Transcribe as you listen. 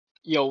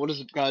Yo, what is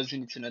up, guys?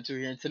 Internet2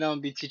 here, and today I'm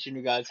gonna be teaching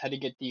you guys how to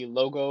get the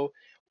logo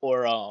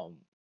or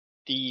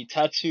the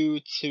tattoo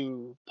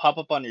to pop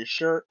up on your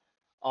shirt.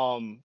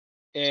 Um,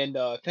 and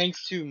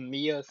thanks to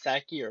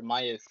MiaSaki or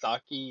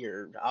MiaSaki,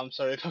 or I'm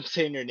sorry if I'm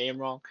saying your name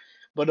wrong,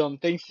 but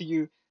thanks to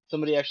you,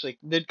 somebody actually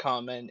did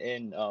comment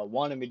and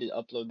wanted me to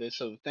upload this,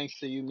 so thanks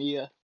to you,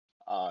 Mia.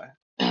 Uh,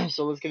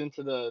 so let's get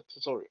into the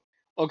tutorial.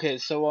 Okay,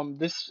 so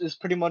this is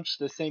pretty much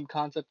the same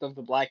concept of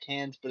the black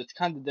hands, but it's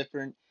kind of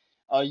different.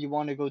 You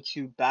want to go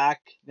to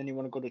back, then you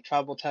want to go to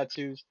travel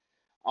tattoos.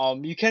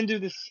 You can do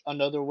this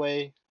another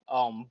way,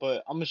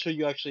 but I'm gonna show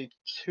you actually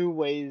two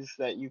ways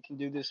that you can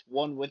do this,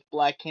 one with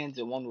black hands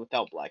and one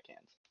without black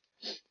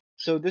hands.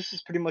 So this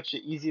is pretty much the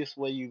easiest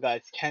way you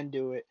guys can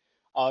do it.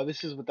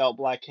 This is without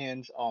black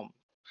hands.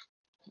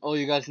 All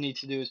you guys need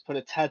to do is put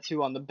a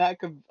tattoo on the back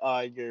of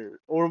your,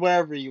 or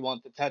wherever you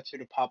want the tattoo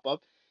to pop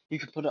up. You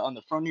can put it on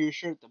the front of your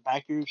shirt, the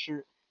back of your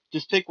shirt.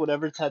 Just pick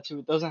whatever tattoo.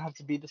 It doesn't have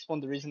to be this one.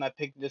 The reason I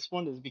picked this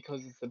one is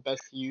because it's the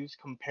best to use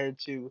compared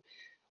to,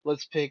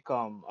 let's pick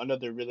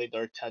another really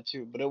dark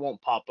tattoo, but it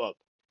won't pop up.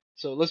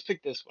 So let's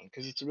pick this one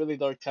because it's a really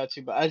dark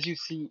tattoo, but as you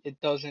see, it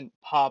doesn't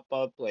pop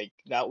up like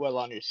that well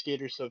on your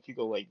skater. So if you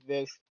go like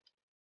this,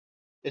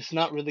 it's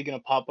not really gonna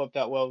pop up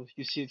that well.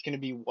 You see, it's gonna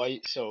be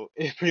white, so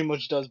it pretty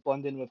much does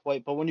blend in with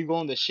white. But when you go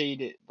in the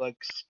shade, it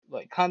looks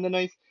like kind of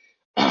nice.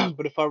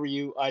 But if I were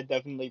you, I'd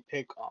definitely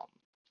pick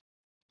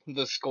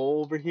the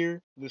skull over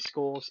here. The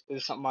skull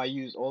is something I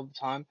use all the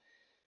time.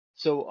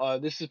 So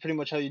this is pretty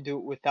much how you do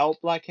it without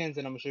black hands,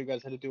 and I'm gonna show you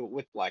guys how to do it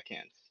with black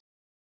hands.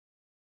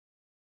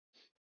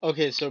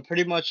 Okay, so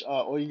pretty much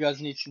all you guys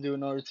need to do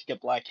in order to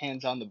get black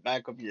hands on the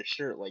back of your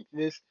shirt like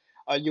this,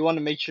 you want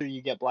to make sure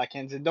you get black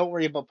hands, and don't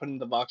worry about putting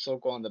the box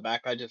logo on the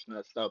back. I just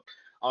messed up.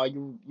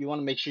 You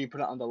want to make sure you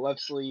put it on the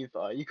left sleeve.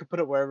 You could put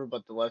it wherever,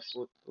 but the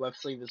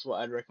left sleeve is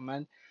what I'd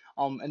recommend.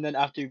 And then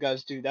after you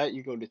guys do that,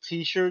 you go to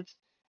t-shirts,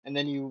 and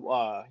then you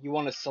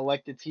want to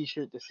select the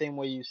t-shirt the same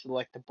way you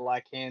select the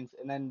black hands,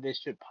 and then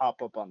this should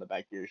pop up on the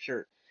back of your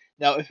shirt.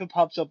 Now, if it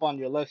pops up on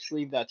your left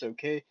sleeve, that's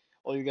okay.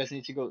 All you guys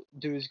need to go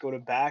do is go to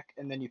back,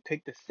 and then you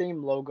pick the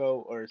same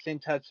logo or same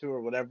tattoo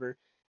or whatever,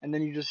 and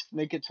then you just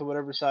make it to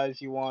whatever size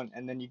you want,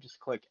 and then you just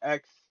click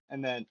X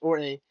and then or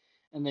A,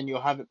 and then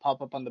you'll have it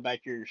pop up on the back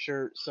of your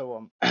shirt.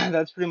 So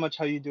that's pretty much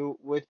how you do it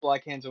with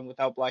black hands and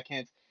without black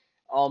hands.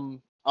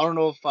 I don't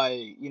know if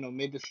I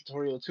made this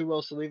tutorial too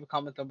well, so leave a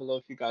comment down below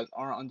if you guys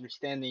aren't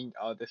understanding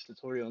this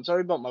tutorial. And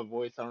sorry about my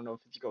voice. I don't know if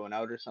it's going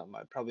out or something.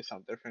 I probably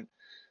sound different.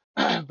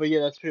 But yeah,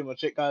 that's pretty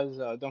much it, guys.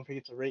 Don't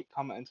forget to rate,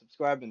 comment, and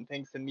subscribe. And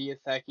thanks to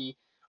MiaSaki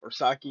or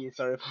Saki.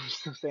 Sorry if I'm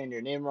still saying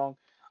your name wrong.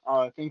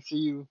 Thanks to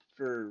you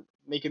for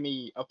making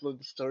me upload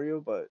this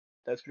tutorial. But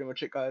that's pretty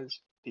much it, guys.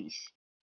 Peace.